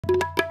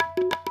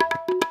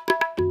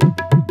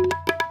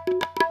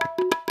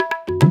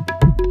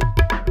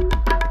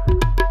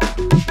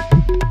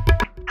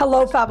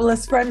Hello,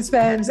 fabulous friends,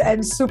 fans, and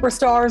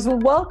superstars.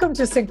 Welcome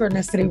to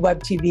Synchronicity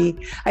Web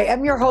TV. I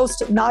am your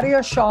host,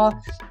 Nadia Shah,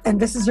 and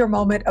this is your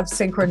moment of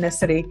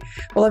synchronicity.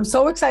 Well, I'm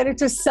so excited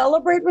to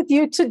celebrate with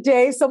you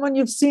today, someone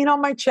you've seen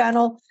on my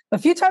channel a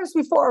few times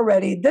before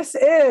already. This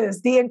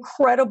is the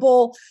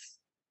incredible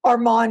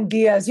Armand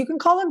Diaz. You can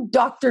call him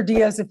Dr.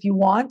 Diaz if you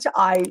want.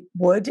 I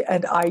would,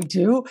 and I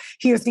do.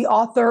 He is the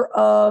author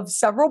of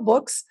several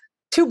books,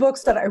 two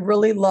books that I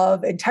really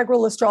love,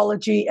 Integral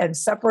Astrology and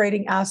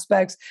Separating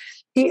Aspects.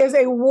 He is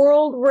a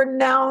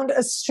world-renowned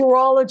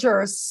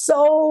astrologer,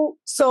 so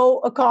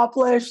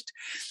accomplished,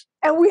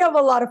 and we have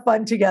a lot of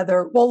fun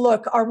together. Well,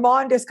 look,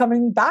 Armand is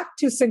coming back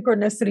to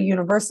Synchronicity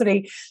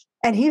University,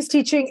 and he's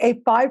teaching a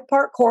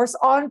 5-part course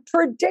on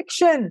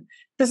prediction.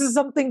 This is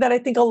something that I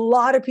think a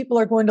lot of people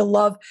are going to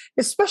love,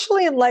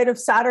 especially in light of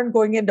Saturn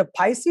going into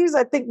Pisces.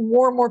 I think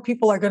more and more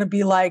people are going to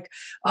be like,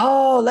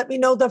 oh, let me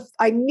know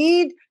I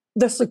need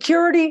the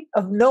security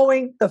of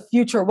knowing the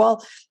future.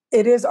 Well,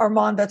 it is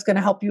Armand that's going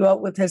to help you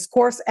out with his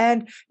course.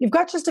 And you've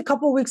got just a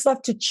couple of weeks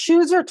left to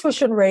choose your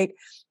tuition rate,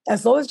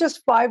 as low as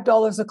just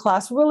 $5 a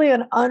class. Really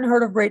an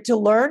unheard of rate to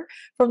learn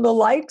from the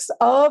likes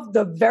of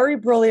the very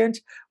brilliant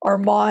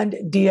Armand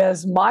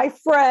Diaz. My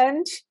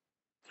friend,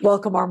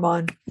 welcome,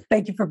 Armand.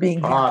 Thank you for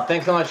being here.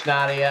 Thanks so much,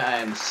 Nadia. I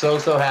am so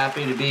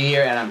happy to be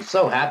here. And I'm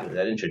so happy with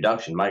that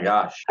introduction. My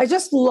gosh. I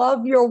just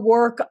love your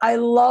work. I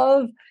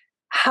love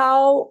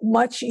how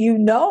much you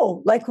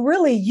know. Like,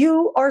 really,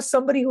 you are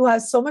somebody who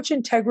has so much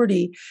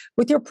integrity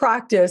with your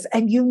practice,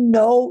 and you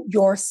know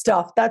your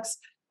stuff. That's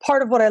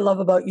part of what I love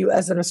about you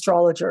as an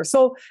astrologer.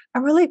 So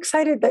I'm really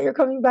excited that you're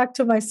coming back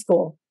to my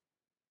school.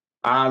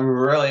 I'm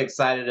really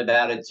excited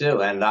about it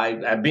too. And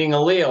I being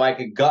a Leo, I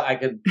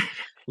could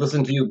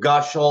listen to you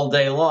gush all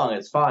day long.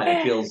 It's fine.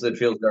 It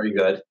feels very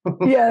good.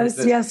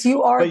 Yes,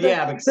 you are. But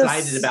yeah, I'm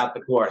excited about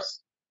the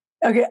course.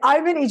 Okay,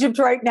 I'm in Egypt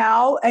right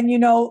now, and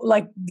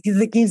like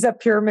the Giza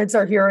pyramids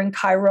are here in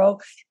Cairo,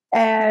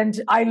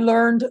 and I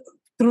learned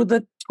through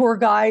the tour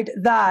guide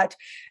that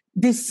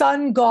the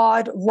sun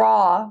god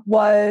Ra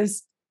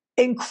was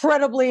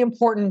incredibly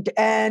important,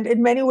 and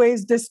in many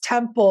ways this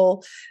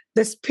temple,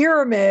 this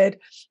pyramid,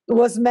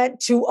 was meant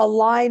to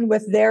align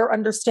with their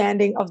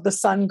understanding of the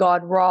sun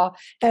god Ra.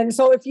 And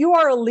so if you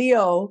are a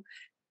Leo,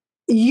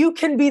 you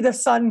can be the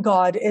sun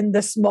god in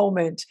this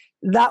moment.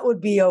 That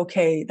would be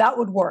okay. That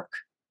would work.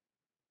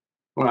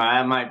 Well, I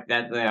don't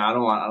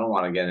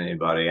want to get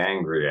anybody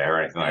angry or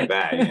anything like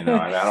that. I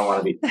don't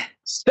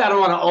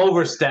want to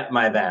overstep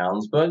my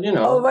bounds, but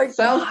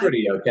sounds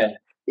pretty okay.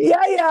 Yeah.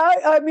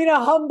 I mean, a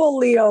humble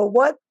Leo.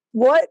 What?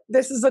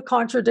 This is a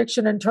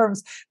contradiction in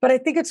terms, but I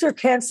think it's your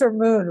Cancer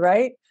moon,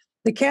 right?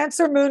 The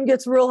Cancer moon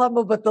gets real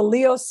humble, but the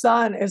Leo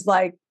sun is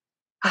like,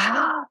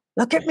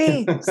 look at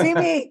me, see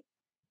me.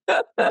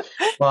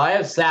 Well, I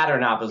have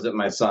Saturn opposite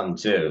my sun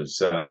too,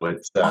 so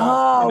it's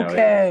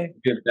okay.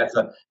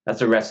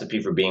 That's a recipe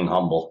for being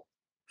humble.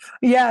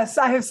 Yes,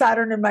 I have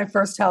Saturn in my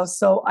first house,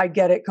 so I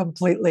get it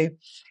completely.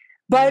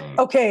 But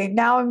okay,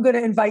 now I'm going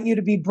to invite you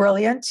to be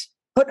brilliant.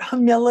 Put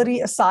humility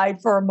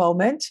aside for a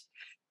moment.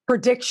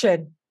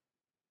 Prediction.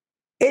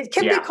 It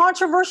can be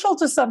controversial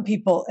to some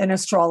people in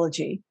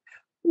astrology.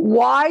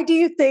 Why do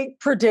you think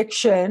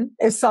prediction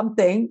is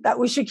something that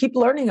we should keep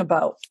learning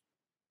about?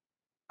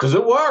 Because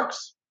it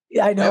works.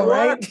 Yeah, I know,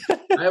 right?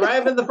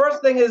 Right. But the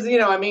first thing is, you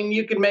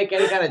can make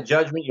any kind of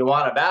judgment you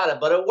want about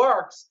it, but it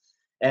works.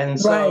 And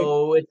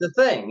so It's a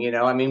thing,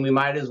 we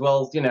might as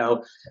well,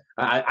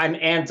 I'm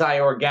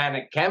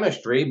anti-organic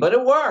chemistry, but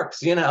it works,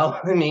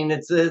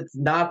 it's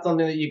not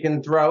something that you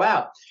can throw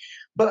out.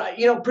 But,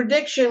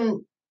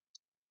 prediction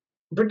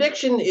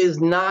is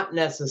not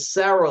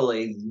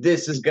necessarily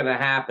this is going to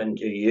happen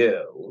to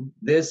you.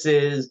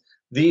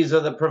 These are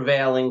the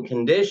prevailing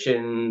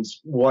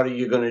conditions. What are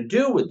you going to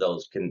do with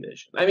those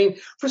conditions? I mean,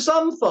 for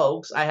some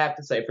folks, I have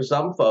to say,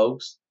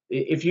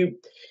 if you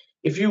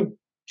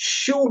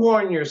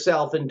shoehorn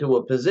yourself into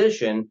a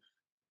position,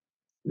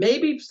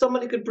 maybe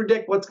somebody could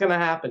predict what's going to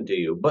happen to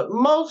you. But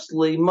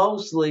mostly,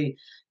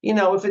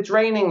 if it's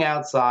raining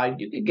outside,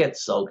 you could get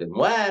soaking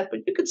wet,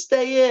 but you could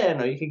stay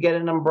in, or you could get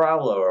an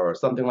umbrella or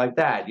something like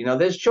that.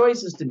 There's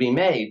choices to be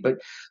made, but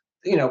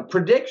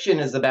prediction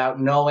is about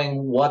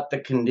knowing what the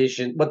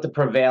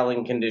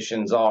prevailing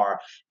conditions are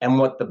and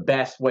what the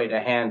best way to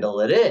handle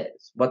it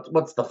is.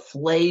 What's the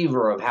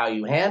flavor of how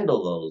you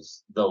handle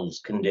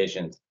those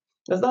conditions?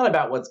 It's not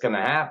about what's going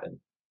to happen.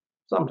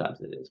 Sometimes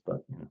it is,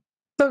 but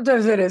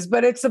Sometimes it is,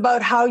 but it's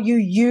about how you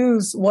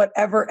use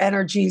whatever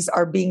energies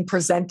are being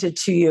presented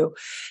to you.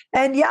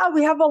 And yeah,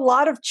 we have a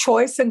lot of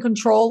choice and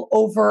control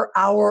over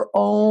our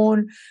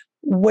own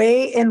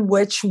way in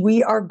which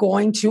we are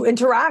going to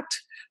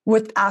interact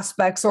with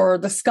aspects or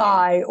the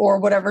sky or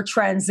whatever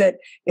transit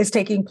is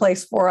taking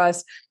place for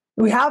us.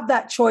 We have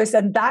that choice,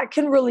 and that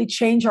can really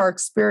change our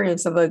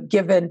experience of a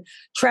given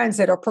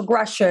transit or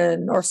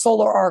progression or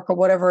solar arc or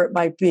whatever it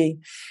might be.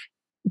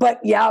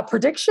 But yeah,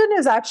 prediction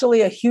is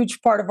actually a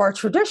huge part of our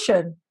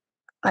tradition.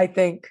 I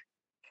think.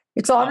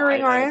 It's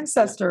honoring our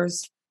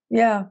ancestors.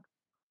 Yeah.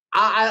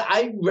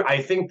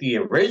 I think the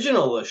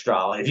original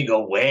astrology, if you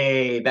go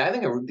way back, I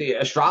think the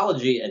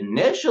astrology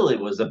initially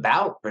was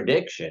about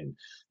prediction.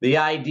 The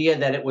idea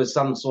that it was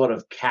some sort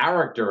of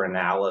character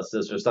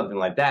analysis or something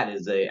like that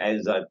is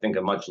I think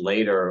a much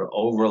later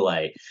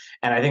overlay,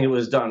 and I think it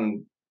was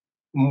done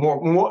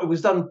it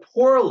was done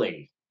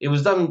poorly. It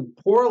was done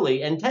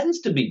poorly and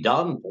tends to be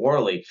done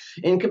poorly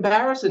in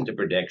comparison to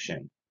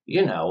prediction.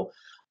 You know,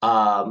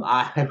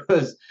 I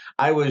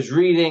was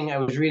reading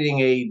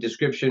a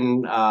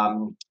description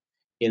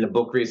in a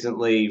book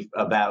recently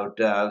about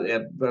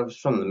it was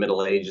from the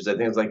Middle Ages. I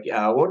think it's like,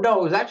 well, no,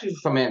 it was actually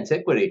from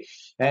antiquity.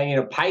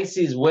 And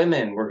Pisces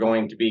women were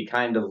going to be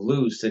kind of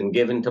loose and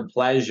given to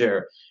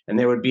pleasure, and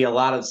there would be a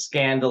lot of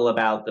scandal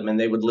about them, and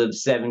they would live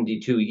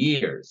 72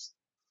 years.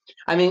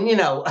 I mean,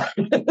 Yeah.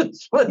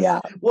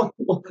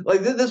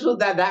 like this was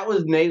that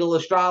was natal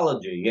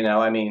astrology.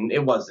 I mean,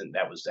 it wasn't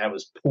that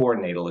was poor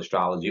natal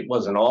astrology. It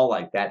wasn't all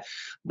like that,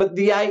 but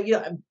the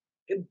idea.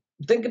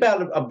 Think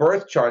about a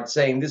birth chart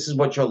saying this is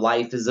what your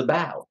life is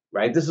about,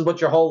 right? This is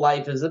what your whole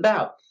life is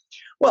about.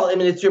 Well, I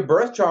mean, it's your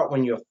birth chart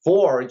when you're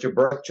 4, it's your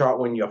birth chart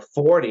when you're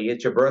 40,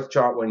 it's your birth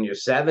chart when you're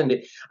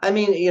 70. I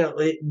mean,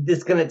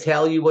 it's going to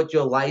tell you what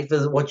your life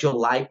is, what you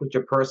like, what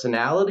your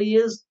personality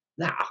is.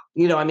 Nah,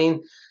 I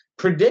mean,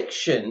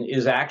 prediction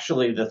is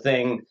actually the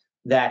thing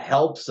that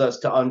helps us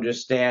to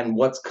understand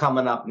what's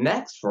coming up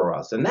next for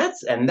us. And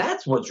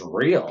that's what's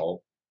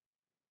real.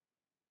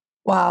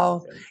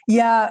 Wow.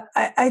 Yeah,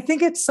 I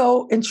think it's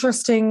so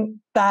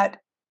interesting that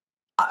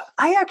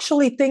I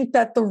actually think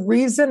that the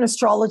reason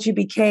astrology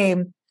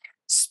became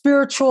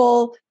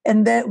spiritual,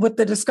 and then with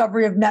the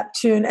discovery of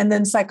Neptune, and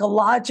then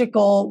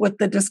psychological with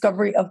the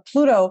discovery of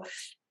Pluto,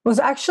 was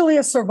actually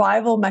a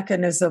survival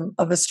mechanism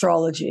of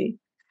astrology.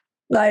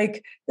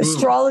 Like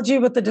astrology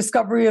with the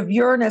discovery of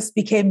Uranus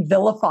became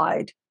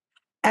vilified,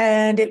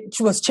 and it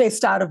was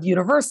chased out of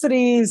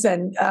universities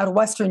and out of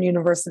Western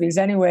universities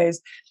anyways.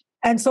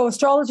 And so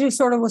astrology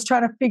sort of was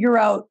trying to figure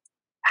out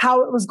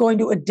how it was going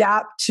to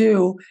adapt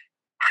to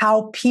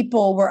how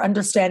people were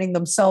understanding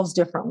themselves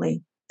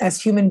differently,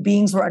 as human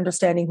beings were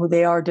understanding who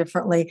they are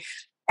differently,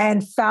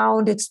 and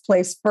found its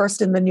place first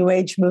in the New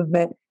Age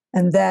movement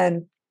and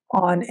then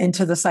on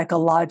into the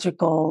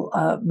psychological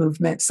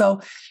movement. So,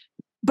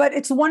 but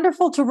it's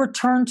wonderful to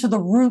return to the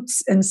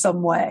roots in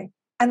some way.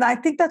 And I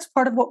think that's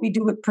part of what we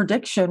do with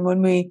prediction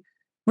when we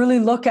really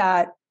look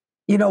at,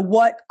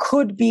 what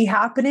could be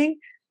happening.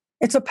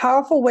 It's a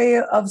powerful way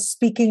of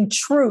speaking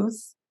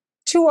truth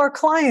to our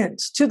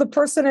client, to the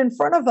person in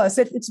front of us.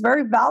 It's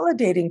very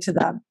validating to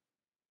them.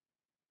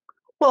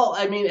 Well,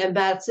 I mean, and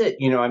that's it.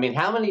 I mean,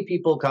 how many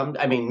people come?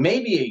 I mean,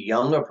 maybe a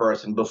younger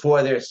person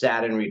before their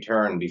Saturn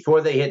return,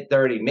 before they hit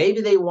 30,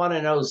 maybe they want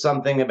to know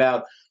something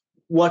about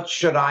what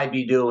should I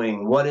be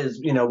doing? What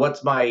is,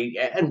 what's my,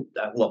 and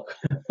look,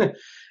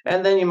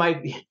 and then you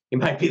might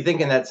be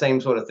thinking that same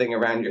sort of thing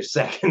around your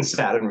second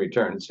Saturn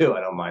return too.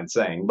 I don't mind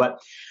saying, but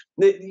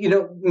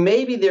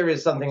maybe there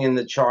is something in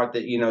the chart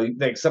that,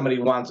 like somebody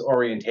wants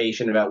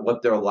orientation about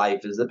what their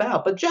life is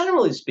about. But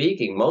generally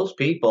speaking, most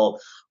people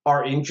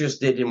are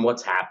interested in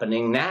what's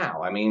happening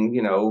now. I mean,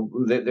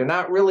 they're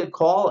not really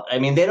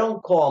they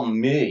don't call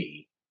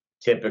me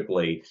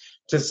typically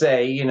to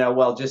say,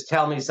 well, just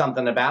tell me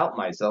something about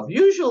myself.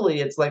 Usually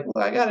it's like,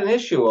 well, I got an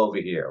issue over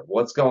here.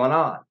 What's going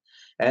on?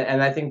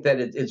 And I think that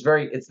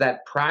it's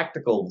that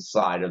practical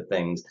side of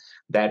things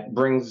that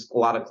brings a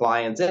lot of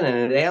clients in,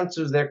 and it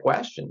answers their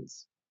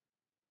questions.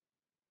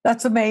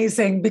 That's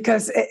amazing,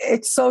 because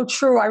it's so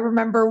true. I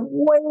remember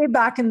way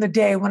back in the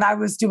day when I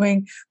was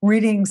doing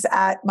readings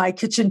at my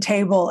kitchen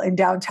table in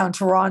downtown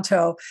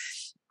Toronto,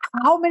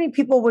 how many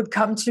people would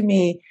come to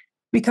me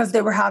because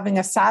they were having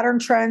a Saturn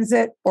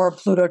transit or a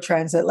Pluto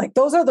transit. Like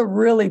those are the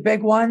really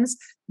big ones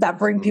that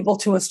bring people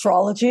to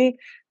astrology.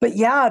 But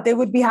yeah, they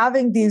would be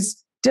having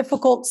these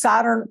difficult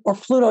Saturn or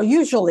Pluto,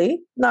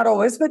 usually, not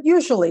always, but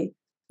usually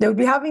they would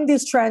be having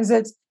these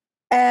transits,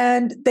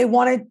 and they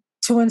wanted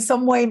to in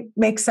some way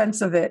make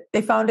sense of it.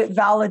 They found it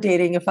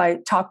validating if I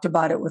talked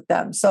about it with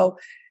them. So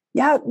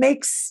yeah, it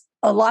makes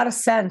a lot of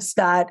sense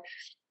that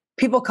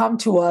people come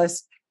to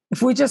us.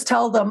 If we just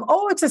tell them,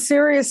 oh, it's a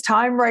serious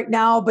time right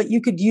now, but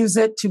you could use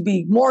it to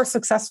be more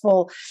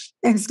successful,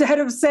 instead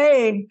of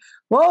saying,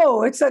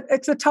 whoa, it's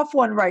a tough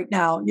one right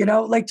now,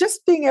 like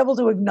just being able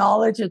to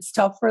acknowledge it's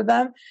tough for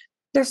them.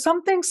 There's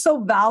something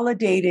so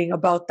validating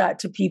about that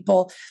to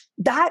people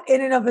that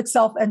in and of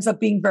itself ends up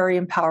being very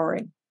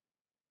empowering.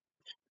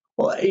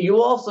 Well,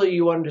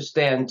 you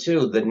understand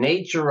too the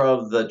nature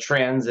of the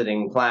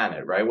transiting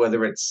planet, right?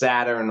 Whether it's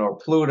Saturn or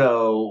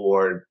Pluto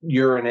or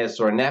Uranus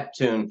or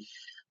Neptune,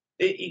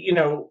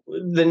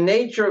 the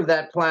nature of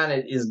that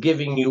planet is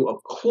giving you a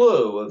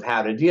clue of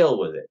how to deal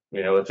with it.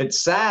 If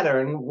it's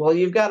Saturn, well,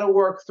 you've got to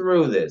work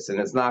through this, and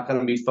it's not going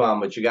to be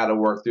fun, but you got to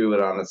work through it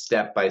on a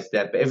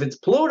step-by-step. If it's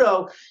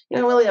Pluto, you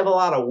don't really have a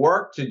lot of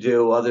work to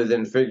do other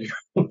than figuring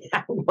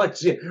out what's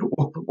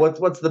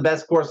the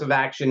best course of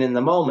action in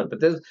the moment.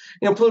 But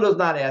Pluto's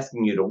not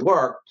asking you to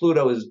work.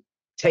 Pluto is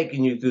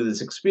taking you through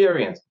this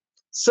experience.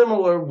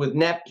 Similar with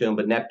Neptune,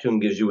 but Neptune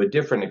gives you a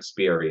different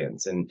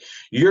experience. And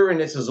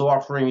Uranus is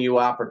offering you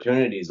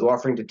opportunities,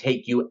 offering to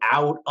take you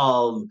out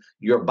of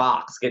your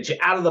box, get you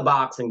out of the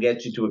box and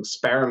get you to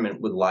experiment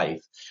with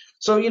life.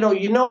 So, you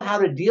know how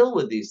to deal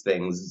with these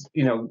things.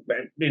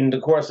 In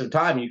the course of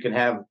time, you can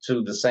have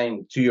to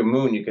your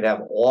moon, you could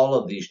have all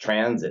of these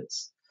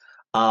transits.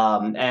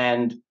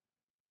 And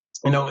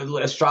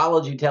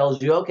astrology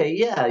tells you, okay,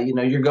 yeah,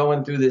 you're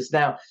going through this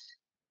now.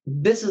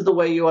 This is the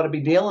way you ought to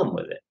be dealing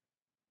with it.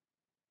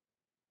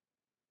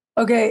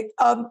 Okay,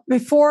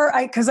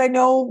 because I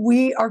know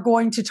we are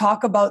going to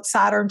talk about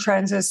Saturn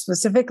transits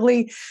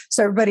specifically.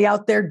 So everybody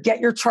out there,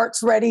 get your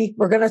charts ready.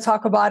 We're going to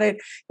talk about it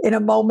in a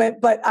moment,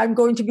 but I'm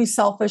going to be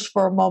selfish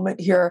for a moment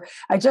here.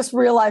 I just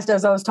realized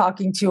as I was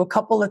talking to you a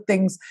couple of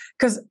things,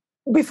 because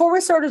before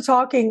we started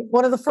talking,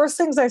 one of the first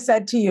things I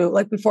said to you,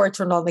 like before I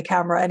turned on the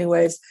camera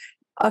anyways,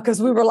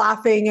 because we were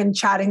laughing and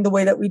chatting the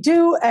way that we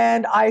do.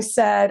 And I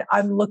said,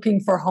 I'm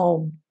looking for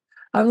home.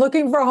 I'm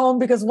looking for home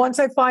because once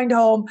I find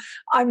home,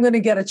 I'm going to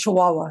get a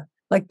Chihuahua.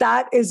 Like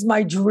that is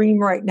my dream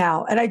right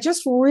now. And I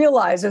just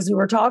realized as we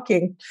were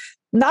talking,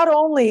 not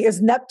only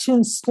is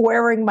Neptune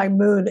squaring my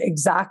moon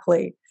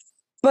exactly,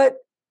 but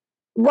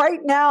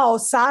right now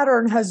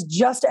Saturn has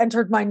just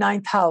entered my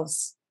 9th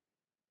house.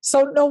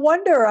 So no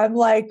wonder I'm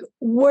like,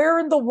 where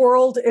in the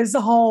world is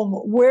home?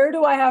 Where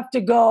do I have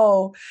to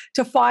go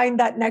to find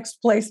that next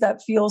place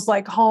that feels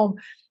like home?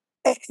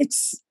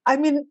 It's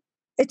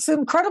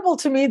incredible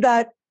to me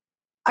that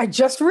I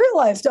just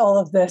realized all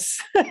of this.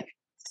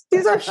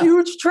 These are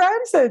huge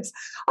transits.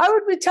 I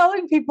would be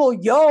telling people,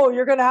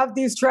 you're going to have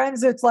these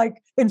transits like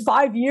in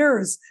 5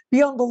 years.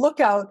 Be on the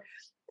lookout.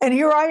 And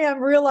here I am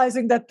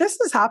realizing that this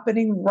is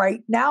happening right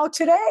now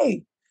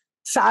today.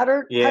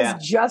 Saturn has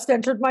just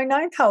entered my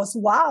 9th house.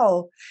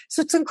 Wow.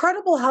 So it's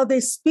incredible how they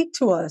speak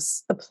to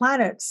us, the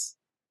planets.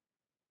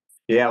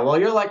 Yeah, well,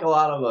 you're like a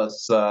lot of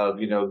us,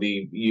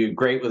 you're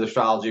great with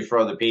astrology for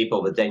other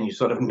people, but then you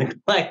sort of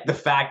neglect the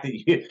fact that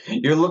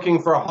you're looking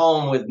for a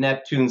home with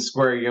Neptune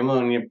square your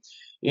moon.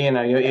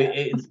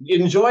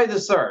 Enjoy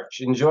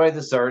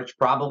the search,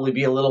 probably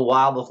be a little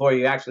while before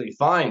you actually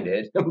find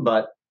it,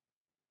 but.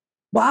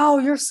 Wow,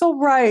 you're so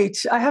right.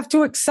 I have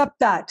to accept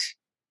that.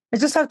 I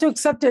just have to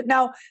accept it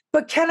now.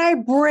 But can I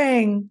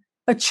bring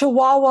a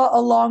Chihuahua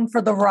along for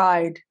the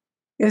ride?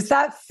 Is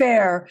that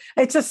fair?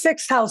 It's a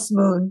 6th house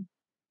moon.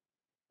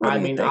 I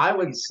mean, I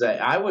would say,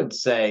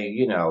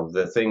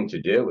 the thing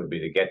to do would be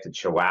to get to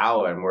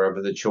Chihuahua, and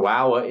wherever the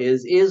Chihuahua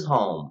is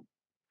home,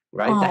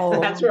 right? Oh.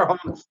 That's where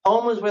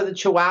home is where the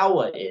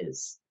Chihuahua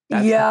is.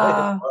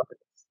 That's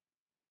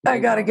I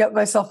got to get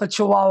myself a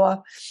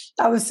Chihuahua.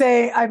 I was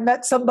saying, I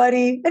met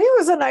somebody and he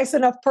was a nice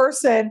enough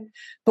person,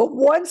 but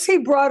once he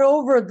brought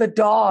over the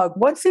dog,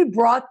 once he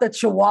brought the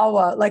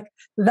Chihuahua, like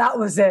that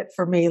was it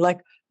for me. Like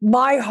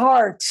my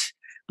heart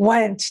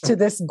went to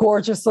this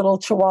gorgeous little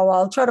Chihuahua.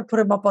 I'll try to put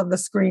him up on the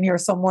screen here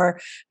somewhere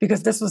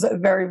because this was a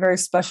very, very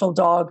special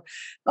dog.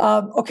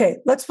 Okay,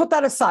 let's put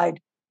that aside.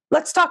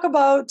 Let's talk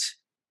about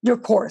your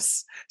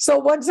course. So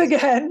once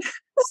again,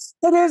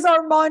 it is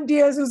Armand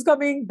Diaz who's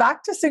coming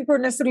back to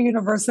Synchronicity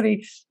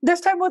University,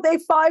 this time with a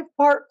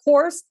 5-part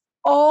course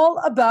all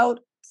about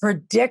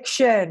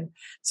prediction.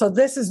 So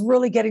this is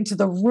really getting to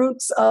the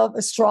roots of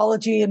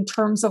astrology in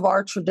terms of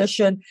our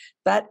tradition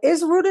that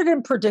is rooted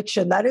in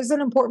prediction. That is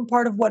an important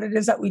part of what it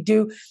is that we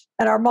do.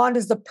 And Armand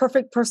is the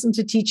perfect person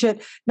to teach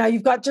it. Now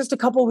you've got just a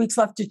couple of weeks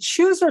left to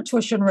choose your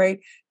tuition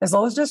rate, as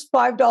low as just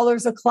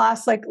 $5 a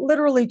class. Like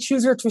literally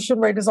choose your tuition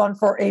rate is on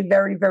for a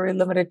very, very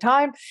limited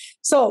time.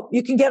 So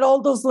you can get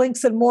all those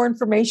links and more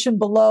information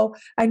below.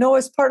 I know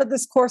as part of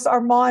this course,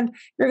 Armand,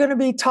 you're going to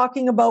be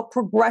talking about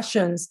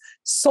progressions,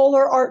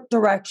 solar art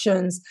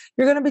directions.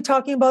 You're going to be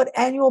talking about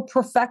annual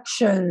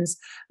perfections,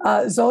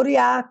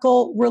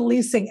 zodiacal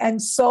releasing,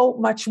 and so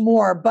much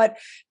more. But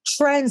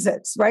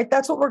transits, right?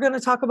 That's what we're going to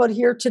talk about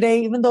here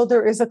today, even though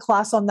there is a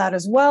class on that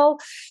as well.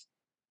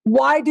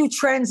 Why do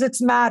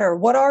transits matter?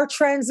 What are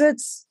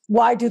transits?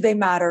 Why do they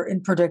matter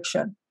in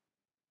prediction?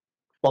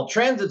 Well,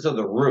 transits are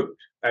the root.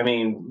 I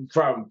mean,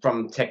 from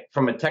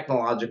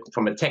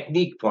a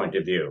technique point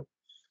of view,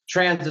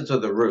 transits are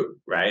the root,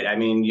 right? I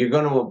mean, you're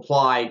going to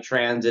apply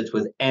transits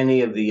with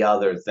any of the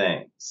other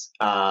things.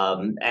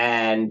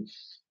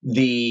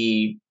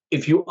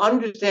 If you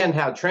understand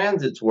how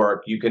transits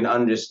work, you can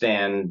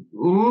understand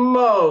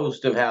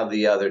most of how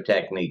the other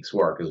techniques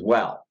work as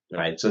well,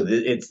 right? So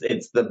it's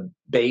the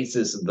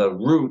basis, the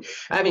root.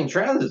 I mean,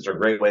 transits are a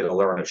great way to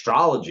learn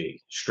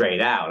astrology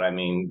straight out. I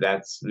mean,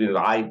 that's,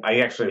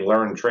 I actually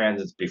learned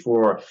transits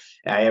before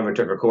I ever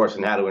took a course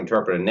in how to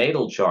interpret a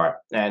natal chart,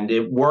 and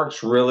it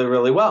works really,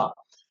 really well.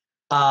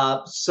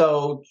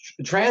 So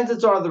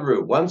transits are the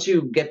root. Once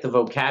you get the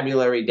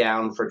vocabulary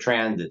down for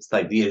transits,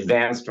 like the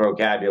advanced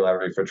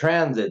vocabulary for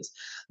transits,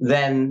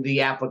 then the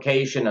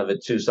application of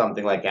it to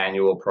something like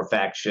annual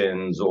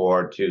perfections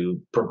or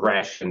to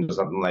progressions or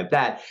something like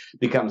that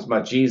becomes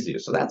much easier.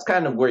 So that's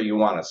kind of where you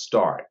want to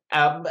start.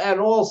 And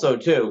also,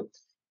 too,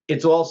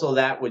 it's also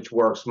that which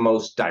works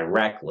most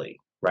directly.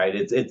 right?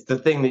 It's the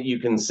thing that you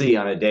can see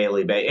on a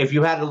daily basis. If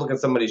you had to look at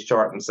somebody's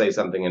chart and say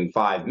something in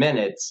 5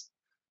 minutes,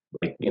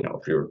 like,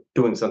 if you're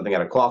doing something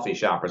at a coffee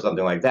shop or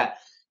something like that,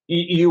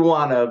 you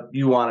wanna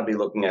be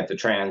looking at the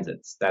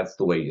transits. That's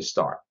the way you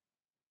start.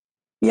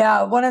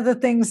 Yeah, one of the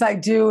things I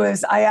do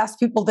is I ask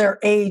people their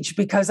age,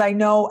 because I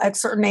know at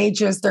certain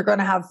ages they're going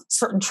to have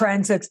certain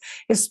transits,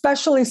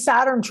 especially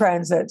Saturn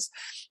transits.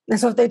 And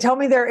so if they tell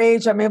me their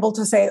age, I'm able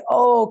to say,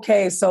 oh,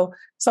 okay, so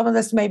some of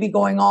this may be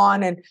going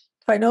on. And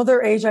if I know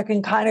their age, I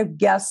can kind of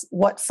guess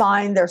what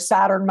sign their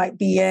Saturn might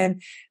be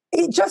in.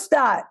 Just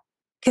that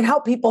can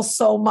help people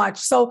so much.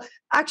 So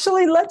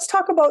actually, let's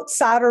talk about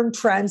Saturn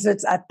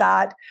transits at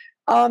that.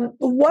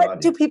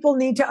 What do people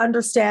need to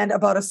understand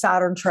about a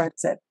Saturn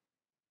transit?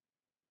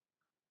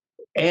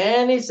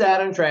 Any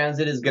Saturn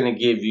transit is going to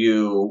give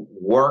you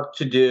work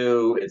to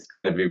do. It's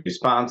going to be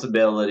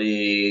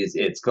responsibilities.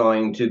 It's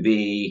going to,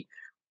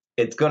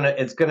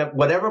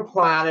 whatever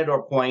planet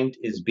or point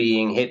is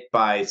being hit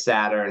by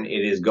Saturn,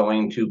 it is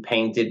going to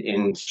paint it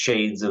in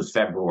shades of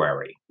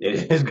February.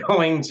 It is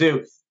going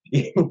to,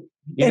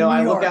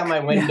 I look out my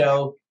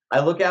window. Yeah.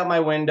 I look out my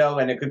window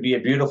and it could be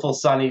a beautiful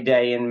sunny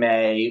day in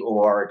May,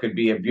 or it could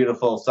be a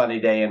beautiful sunny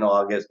day in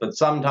August, but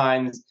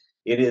sometimes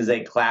it is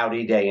a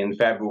cloudy day in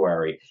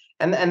February.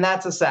 And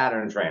that's a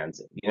Saturn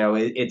transit.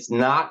 It's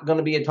not going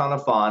to be a ton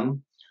of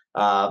fun.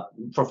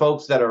 For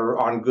folks that are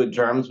on good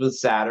terms with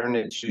Saturn,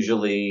 it's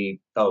usually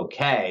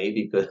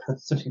okay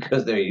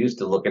because they're used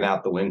to looking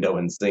out the window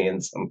and seeing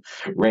some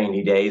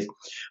rainy days.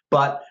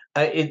 But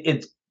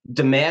it's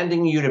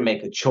demanding you to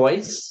make a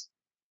choice.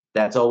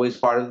 That's always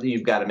part of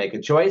you've got to make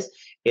a choice.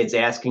 It's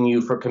asking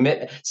you for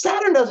commitment.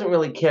 Saturn doesn't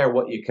really care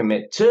what you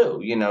commit to.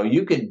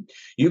 You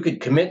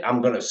could commit,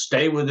 I'm going to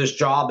stay with this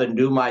job and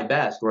do my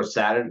best. Or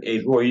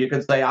you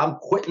could say, I'm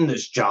quitting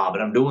this job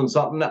and I'm doing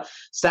something else.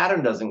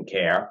 Saturn doesn't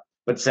care,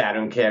 but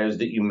Saturn cares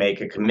that you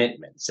make a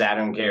commitment.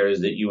 Saturn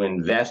cares that you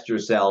invest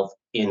yourself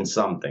in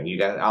something. You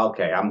got,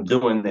 okay, I'm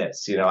doing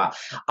this.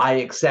 I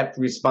accept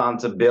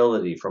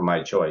responsibility for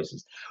my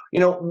choices.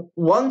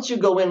 Once you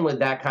go in with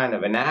that kind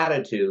of an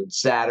attitude,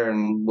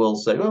 Saturn will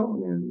say,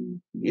 "Oh,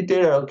 you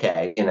did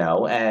okay,"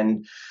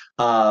 and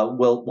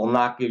will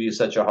not give you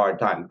such a hard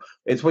time.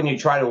 It's when you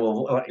try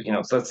to,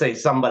 so let's say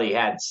somebody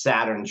had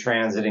Saturn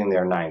transiting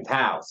their ninth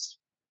house.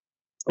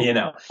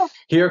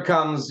 Here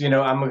comes,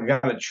 I'm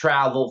going to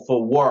travel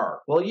for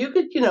work. Well, you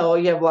could, you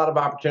have a lot of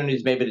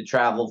opportunities maybe to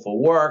travel for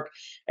work,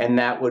 and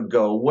that would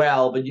go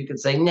well. But you could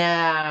say,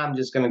 nah, I'm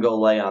just going to go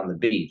lay on the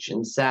beach.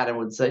 And Saturn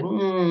would say, are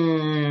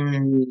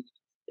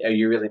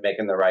you really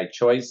making the right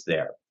choice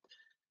there?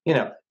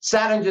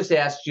 Saturn just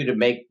asks you to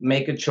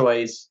make a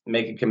choice,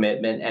 make a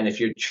commitment. And if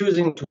you're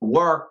choosing to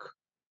work,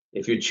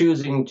 if you're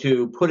choosing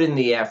to put in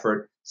the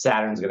effort,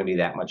 Saturn's going to be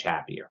that much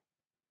happier.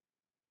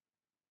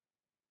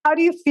 How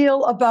do you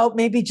feel about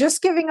maybe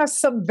just giving us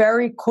some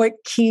very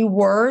quick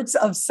keywords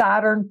of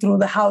Saturn through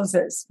the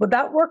houses? Would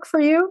that work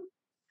for you?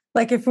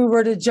 Like if we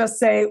were to just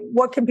say,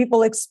 what can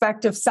people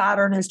expect if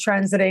Saturn is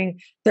transiting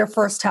their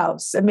first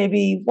house? And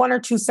maybe 1 or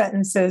 2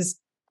 sentences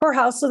per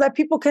house so that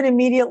people can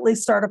immediately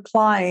start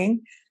applying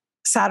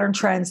Saturn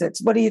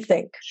transits. What do you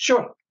think?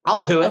 Sure.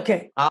 I'll do it.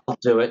 Okay. I'll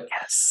do it.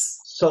 Yes.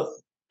 So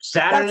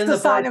Saturn That's the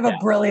sign of a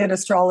brilliant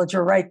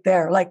astrologer right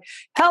there. Like,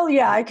 hell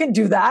yeah, I can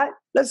do that.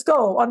 Let's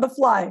go on the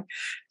fly.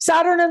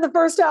 Saturn in the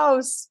first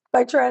house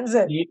by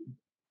transit.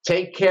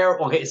 Take care.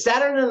 Okay,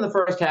 Saturn in the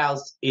first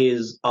house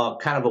is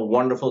kind of a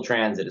wonderful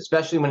transit,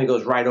 especially when it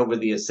goes right over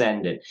the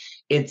ascendant.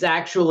 It's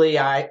actually,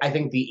 I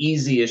think, the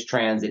easiest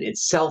transit.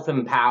 It's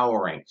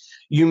self-empowering.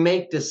 You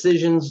make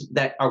decisions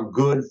that are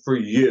good for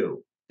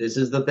you. This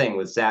is the thing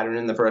with Saturn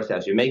in the first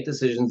house. You make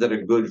decisions that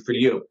are good for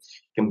you.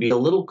 It can be a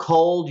little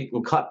cold. You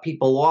can cut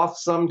people off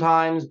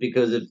sometimes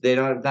because if they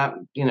don't have that,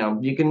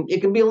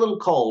 it can be a little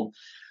cold.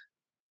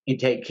 You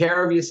take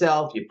care of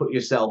yourself. You put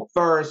yourself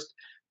first.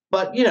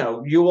 But,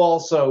 you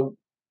also,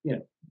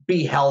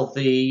 be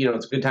healthy.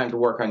 It's a good time to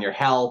work on your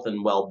health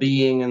and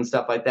well-being and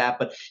stuff like that.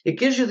 But it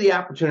gives you the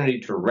opportunity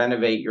to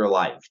renovate your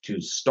life, to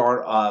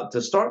start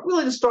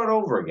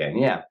over again.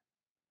 Yeah.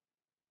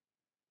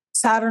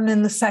 Saturn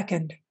in the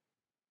second.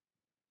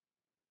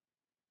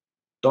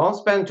 Don't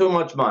spend too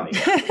much money.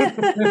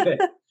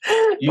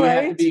 You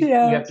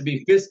have to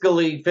be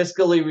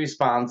fiscally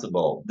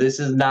responsible. This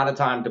is not a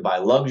time to buy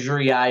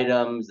luxury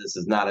items. This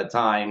is not a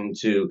time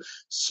to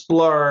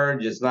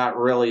splurge. It's not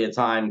really a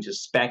time to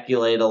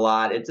speculate a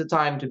lot. It's a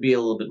time to be a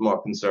little bit more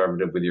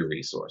conservative with your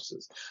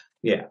resources.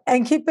 Yeah.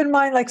 And keep in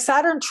mind, like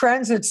Saturn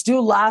transits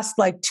do last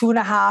like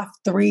 2.5,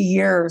 3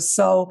 years.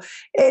 So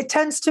they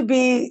tend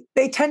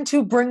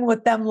to bring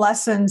with them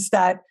lessons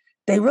that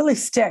they really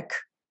stick.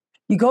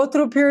 You go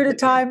through a period of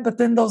time, but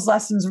then those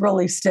lessons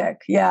really stick.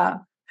 Yeah.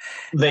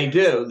 They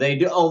do.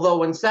 Although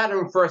when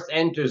Saturn first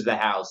enters the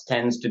house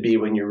tends to be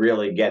when you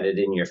really get it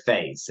in your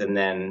face. And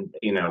then,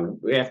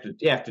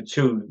 after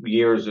 2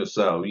 years or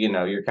so,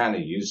 you're kind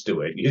of used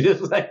to it. You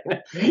just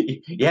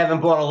you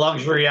haven't bought a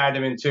luxury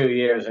item in 2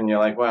 years and you're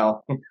like,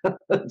 well,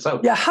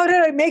 so. Yeah. How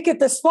did I make it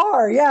this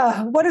far?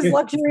 Yeah. What is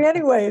luxury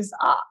anyways?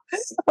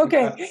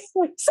 Okay.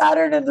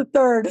 Saturn in the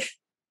third.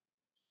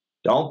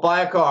 Don't buy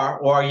a car,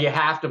 or you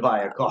have to buy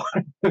a car.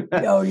 Oh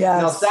Now,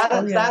 yes. Oh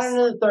Saturn yes. in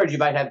the third, you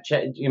might have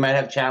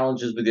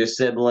challenges with your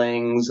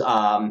siblings,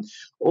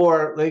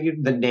 or like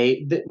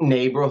the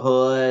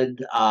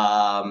neighborhood.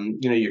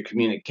 Your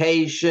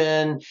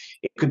communication.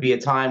 It could be a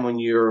time when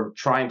you're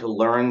trying to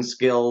learn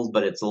skills,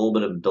 but it's a little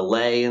bit of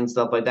delay and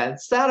stuff like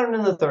that. Saturn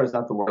in the third is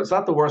not the worst. It's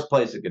not the worst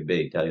place it could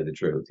be. Tell you the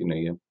truth,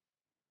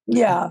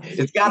 Yeah.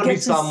 it's got It to be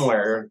gets us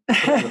somewhere.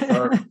 Put it in the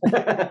third.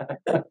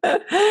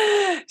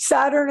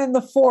 Saturn in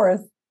the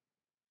fourth.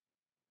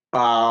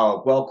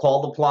 Well,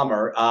 call the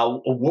plumber.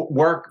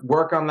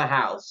 Work on the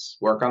house.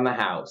 Work on the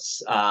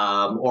house,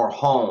 or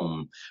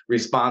home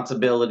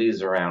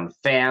responsibilities around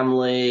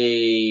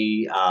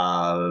family.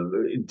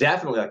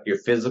 Definitely like your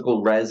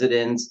physical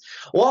residence.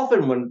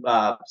 Often, when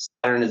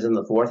Saturn is in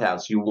the fourth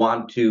house, you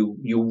want to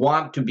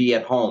be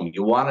at home.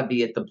 You want to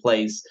be at the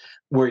place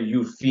where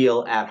you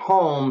feel at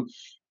home,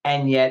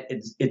 and yet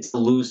it's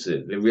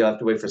elusive. You really have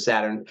to wait for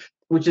Saturn,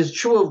 which is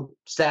true of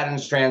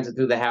Saturn's transit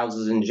through the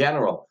houses in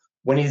general.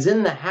 When he's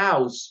in the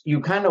house,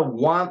 you kind of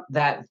want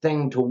that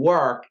thing to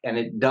work, and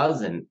it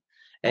doesn't,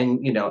 and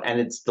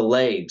it's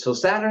delayed. So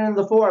Saturn in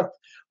the fourth,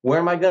 where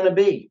am I going to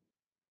be?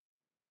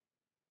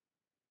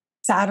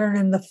 Saturn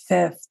in the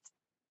fifth.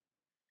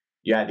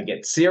 You had to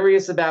get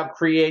serious about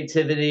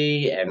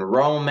creativity and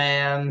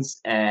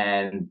romance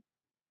and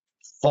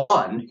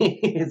fun.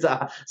 It's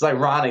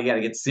ironic. You got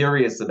to get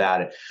serious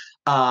about it,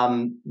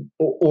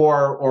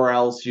 or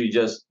else you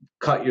just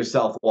cut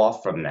yourself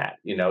off from that.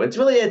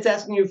 It's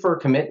asking you for a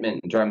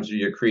commitment in terms of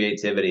your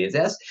creativity. It's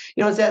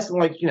asking,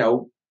 like,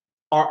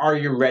 are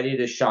you ready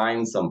to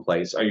shine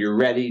someplace? Are you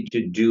ready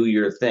to do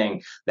your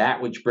thing,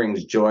 that which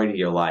brings joy to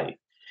your life?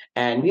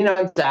 And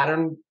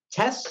Saturn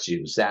tests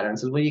you. Saturn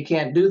says, well, you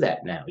can't do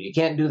that now. You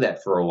can't do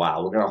that for a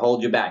while. We're going to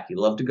hold you back. You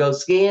love to go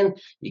skiing.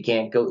 You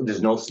can't go.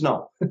 There's no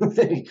snow.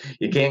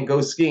 You can't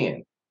go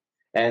skiing.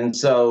 And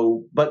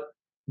so, but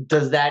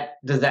does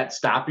that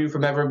stop you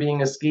from ever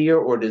being a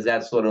skier, or does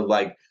that sort of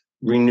like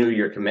renew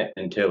your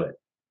commitment to it?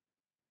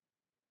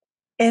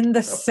 In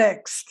the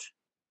sixth.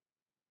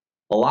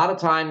 A lot of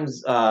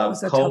times, That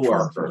was a tough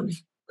one for me.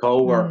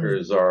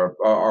 coworkers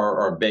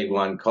are a big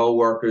one.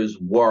 Coworkers,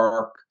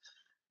 work.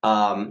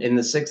 In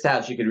the sixth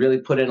house, you could really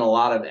put in a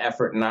lot of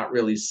effort and not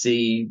really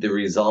see the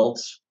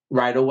results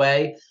right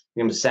away.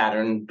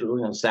 Saturn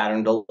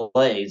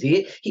delays.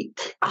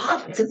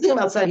 The thing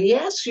about Saturn, he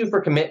asks you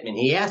for commitment.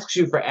 He asks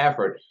you for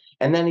effort.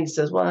 And then he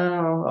says,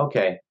 well,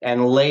 okay.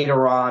 And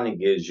later on, he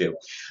gives you.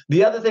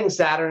 The other thing,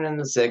 Saturn in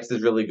the sixth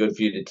is really good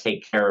for you to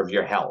take care of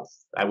your health.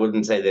 I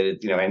wouldn't say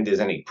that and there's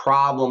any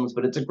problems,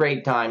 but it's a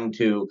great time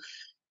to,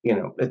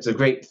 it's a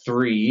great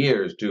 3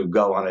 years to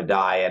go on a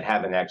diet,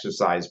 have an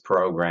exercise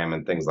program,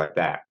 and things like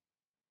that.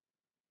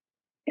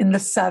 In the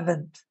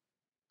seventh.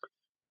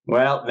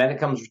 Well, then it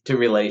comes to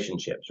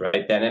relationships,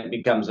 right? Then it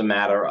becomes a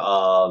matter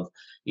of,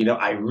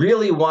 I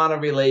really want a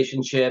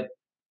relationship.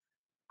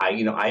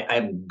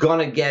 I'm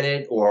gonna get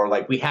it, or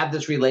like, we have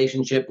this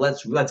relationship.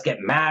 Let's get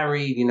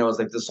married. It's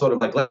like this sort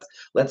of like,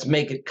 let's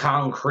make it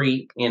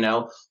concrete.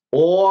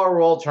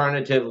 Or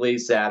alternatively,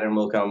 Saturn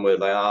will come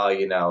with like,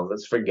 oh,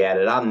 let's forget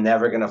it. I'm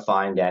never gonna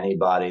find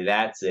anybody.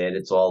 That's it.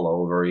 It's all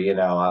over.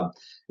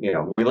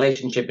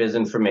 Relationship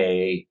isn't for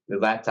me.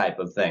 That type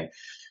of thing.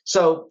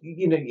 So,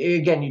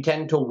 again, you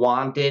tend to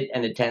want it,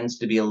 and it tends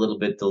to be a little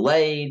bit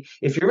delayed.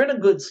 If you're in a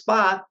good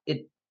spot,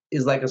 it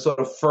is like a sort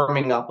of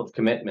firming up of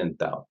commitment,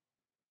 though.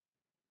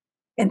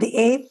 In the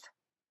eighth.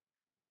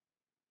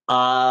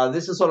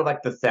 This is sort of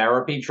like the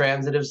therapy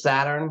transit of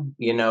Saturn.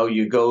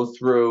 You go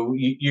through,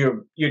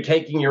 you're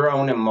taking your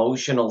own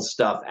emotional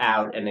stuff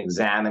out and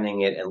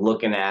examining it and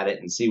looking at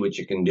it and see what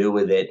you can do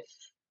with it.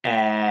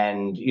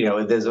 And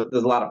there's a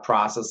lot of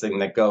processing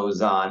that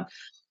goes on.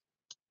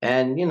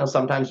 And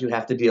sometimes you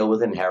have to deal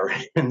with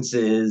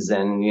inheritances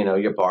and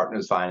your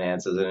partner's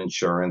finances and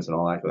insurance and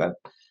all that.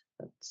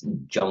 That's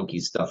junky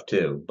stuff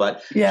too.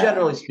 But Yeah.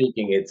 generally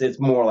speaking, it's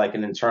more like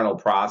an internal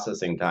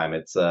processing time.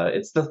 It's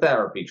the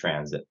therapy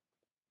transit.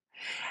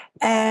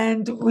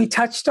 And we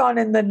touched on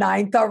in the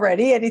ninth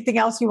already. Anything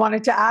else you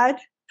wanted to add?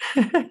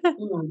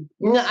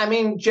 No, I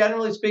mean,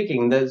 generally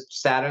speaking, the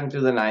Saturn through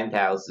the ninth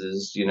house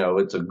is,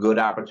 it's a good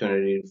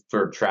opportunity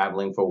for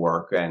traveling for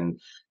work. And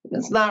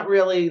it's not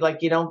really like,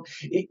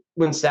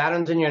 when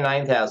Saturn's in your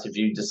ninth house, if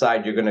you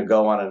decide you're going to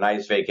go on a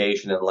nice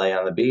vacation and lay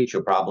on the beach,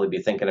 you'll probably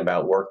be thinking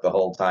about work the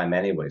whole time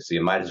anyway. So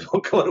you might as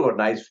well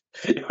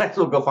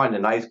go find a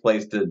nice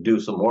place to do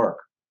some work.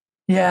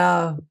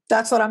 Yeah,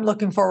 that's what I'm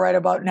looking for right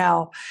about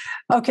now.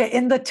 Okay,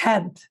 in the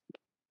 10th.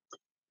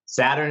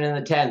 Saturn in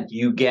the 10th,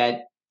 you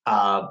get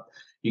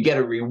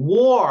a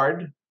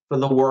reward for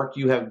the work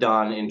you have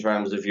done in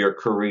terms of your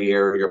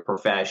career, your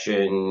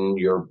profession,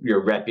 your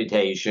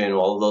reputation,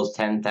 all of those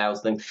 10th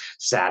house things.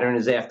 Saturn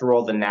is, after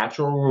all, the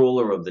natural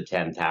ruler of the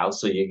 10th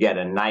house, so you get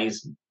a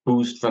nice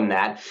boost from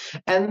that.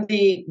 And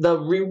the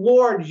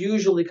reward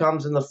usually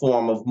comes in the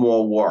form of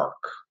more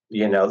work.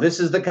 This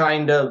is the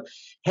kind of,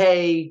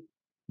 hey,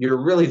 you're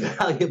a really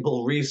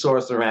valuable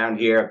resource around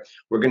here.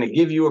 We're going to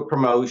give you a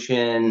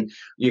promotion.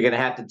 You're going to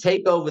have to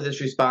take over this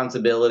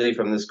responsibility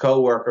from this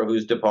coworker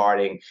who's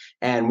departing,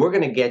 and we're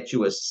going to get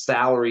you a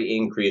salary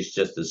increase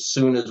just as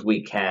soon as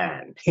we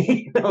can.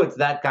 It's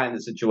that kind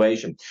of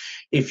situation.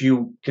 If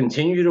you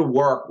continue to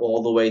work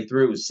all the way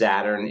through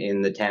Saturn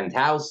in the 10th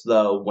house,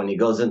 though, when he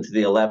goes into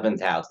the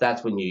 11th house,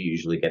 that's when you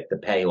usually get the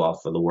payoff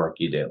for the work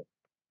you do.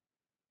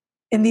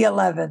 In the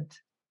 11th.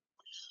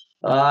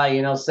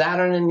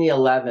 Saturn in the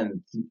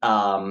 11th,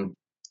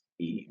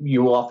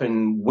 you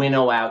often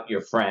winnow out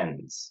your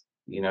friends.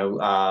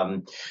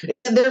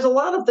 There's a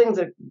lot of things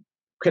that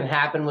can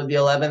happen with the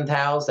 11th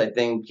house. I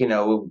think,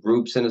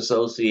 groups and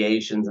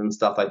associations and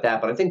stuff like that.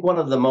 But I think one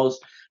of the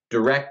most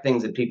direct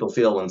things that people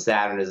feel when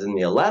Saturn is in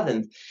the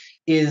 11th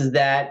is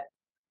that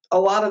a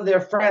lot of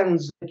their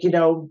friends,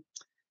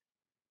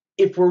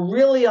 if we're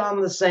really on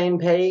the same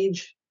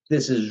page,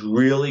 this is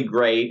really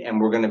great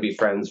and we're going to be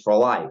friends for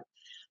life.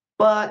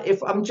 But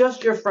if I'm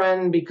just your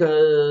friend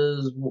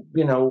because,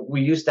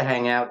 we used to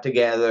hang out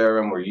together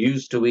and we're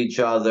used to each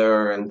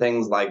other and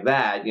things like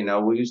that,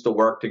 we used to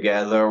work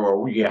together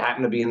or we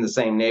happen to be in the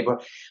same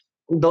neighborhood,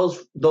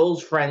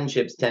 those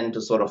friendships tend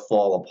to sort of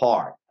fall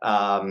apart.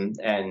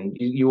 And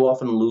you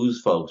often lose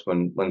folks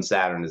when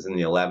Saturn is in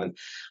the 11th.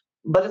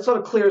 But it sort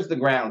of clears the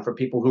ground for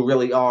people who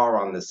really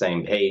are on the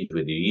same page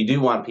with you. You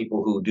do want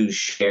people who do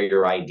share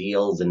your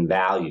ideals and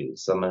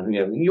values.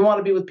 You want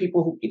to be with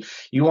people who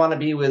you want to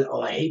be with.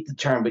 Oh, I hate the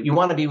term, but you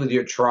want to be with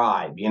your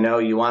tribe. You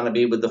want to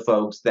be with the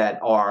folks that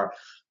are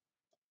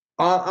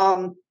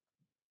on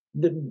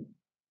the.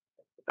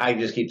 I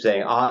just keep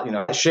saying,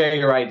 share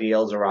your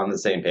ideals or on the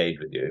same page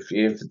with you.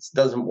 If it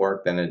doesn't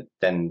work,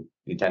 then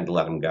you tend to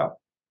let them go.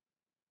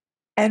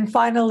 And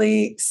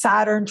finally,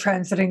 Saturn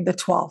transiting the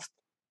 12th.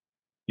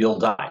 You'll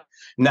die.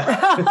 No.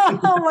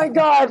 Oh my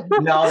God.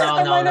 No.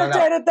 I might have to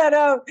edit that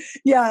out.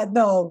 Yeah,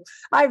 no.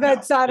 I've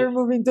had Saturn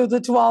moving through the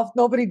 12th.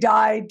 Nobody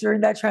died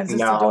during that transition.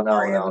 Don't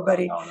worry,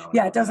 everybody.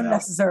 It doesn't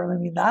necessarily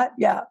mean that.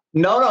 Yeah.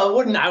 No, it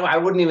wouldn't. I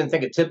wouldn't even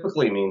think it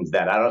typically means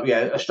that.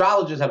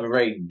 Astrologers have a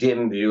very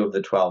dim view of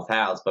the 12th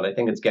house, but I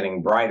think it's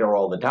getting brighter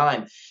all the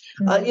time.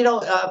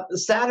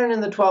 Saturn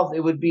in the 12th,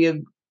 it would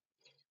be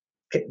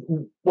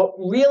what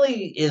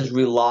really is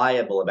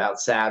reliable about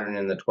Saturn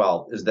in the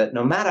 12th is that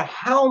no matter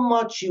how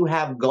much you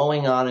have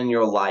going on in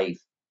your life,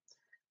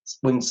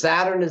 when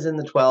Saturn is in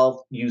the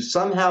 12th, you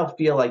somehow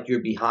feel like you're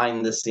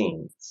behind the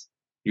scenes.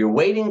 You're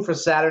waiting for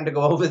Saturn to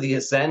go over the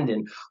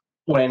ascendant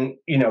when,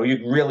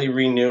 you'd really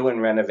renew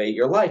and renovate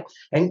your life.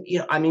 And,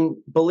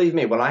 believe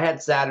me, when I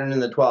had Saturn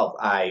in the 12th,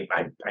 I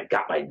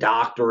got my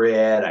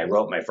doctorate, I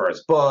wrote my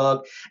first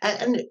book,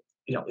 and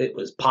it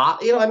was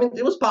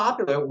it was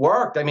popular. It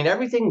worked.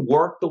 Everything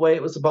worked the way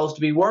it was supposed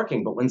to be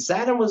working. But when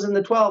Saturn was in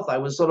the 12th, I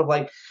was sort of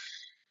like,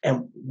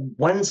 and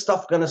when's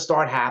stuff going to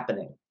start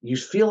happening? You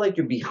feel like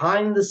you're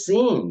behind the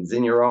scenes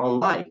in your own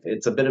life.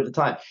 It's a bit of a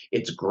time.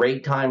 It's a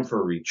great time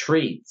for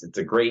retreats. It's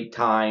a great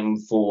time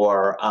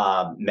for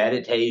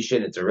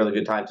meditation. It's a really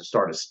good time to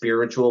start a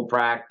spiritual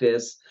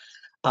practice.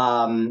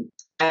 And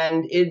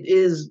it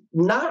is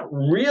not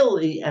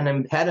really an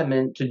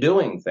impediment to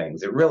doing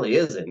things. It really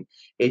isn't.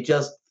 It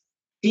just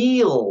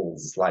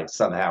feels like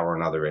somehow or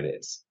another it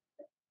is.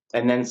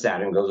 And then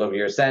Saturn goes over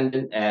your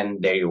ascendant,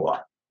 and there you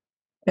are.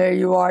 There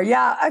you are.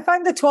 Yeah, I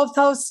find the 12th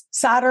house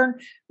Saturn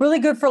really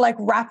good for like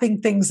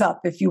wrapping things up,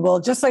 if you will,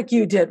 just like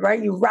you did,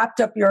 right? You wrapped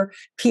up your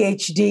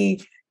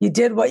Ph.D., you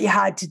did what you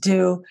had to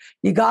do,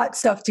 you got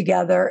stuff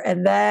together,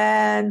 and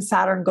then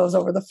Saturn goes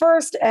over the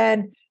first,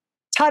 and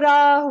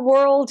ta-da,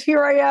 world,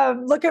 here I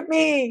am. Look at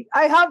me.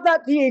 I have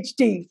that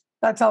Ph.D.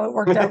 That's how it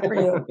worked out for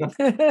you.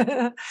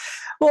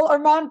 Well,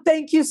 Armand,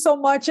 thank you so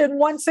much. And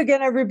once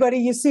again, everybody,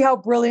 you see how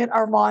brilliant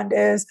Armand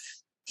is.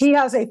 He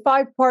has a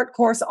 5-part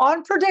course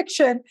on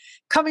prediction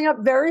coming up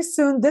very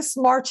soon, this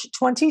March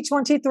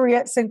 2023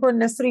 at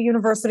Synchronicity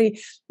University.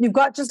 You've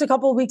got just a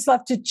couple of weeks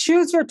left to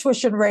choose your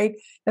tuition rate,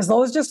 as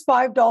low as just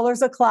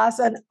 $5 a class,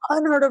 an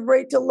unheard of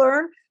rate to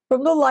learn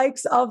from the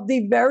likes of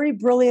the very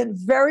brilliant,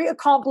 very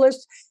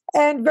accomplished,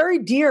 and very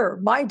dear,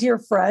 my dear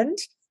friend,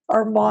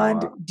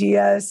 Armand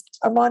Diaz.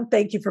 Armand,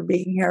 thank you for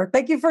being here.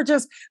 Thank you for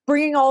just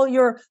bringing all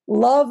your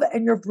love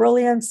and your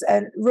brilliance.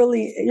 And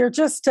really, you're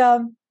just,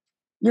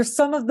 you're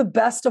some of the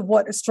best of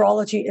what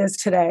astrology is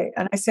today.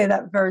 And I say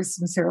that very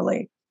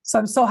sincerely. So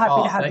I'm so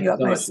happy to have you at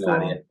my school.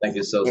 Nadia. Thank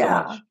you so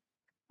much.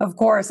 Of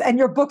course. And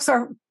your books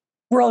are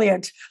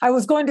brilliant. I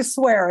was going to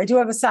swear, I do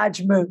have a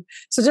Sag moon.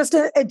 So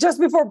just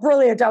before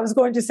brilliant, I was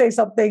going to say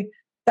something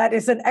that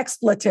is an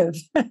expletive.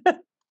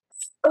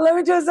 But let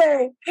me just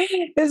say,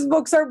 his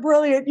books are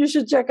brilliant. You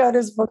should check out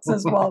his books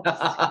as well.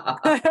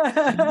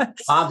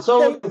 I'm so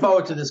looking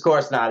forward to this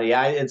course,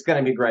 Nadia. It's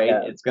going to be great.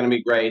 Yeah. It's going to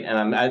be great.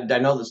 And I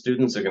know the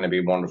students are going to be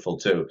wonderful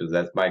too, because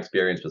that's my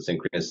experience with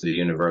Synchronicity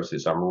University.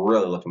 So I'm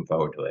really looking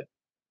forward to it.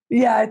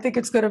 Yeah, I think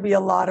it's going to be a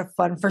lot of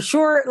fun for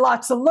sure.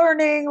 Lots of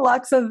learning,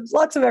 lots of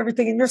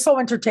everything. And you're so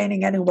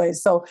entertaining anyway.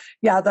 So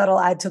yeah, that'll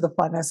add to the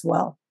fun as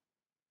well.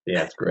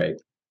 Yeah, it's great.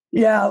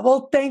 Yeah.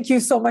 Well, thank you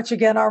so much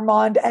again,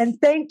 Armand. And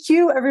thank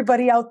you,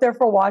 everybody out there,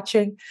 for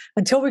watching.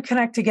 Until we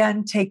connect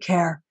again, take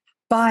care.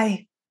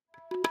 Bye.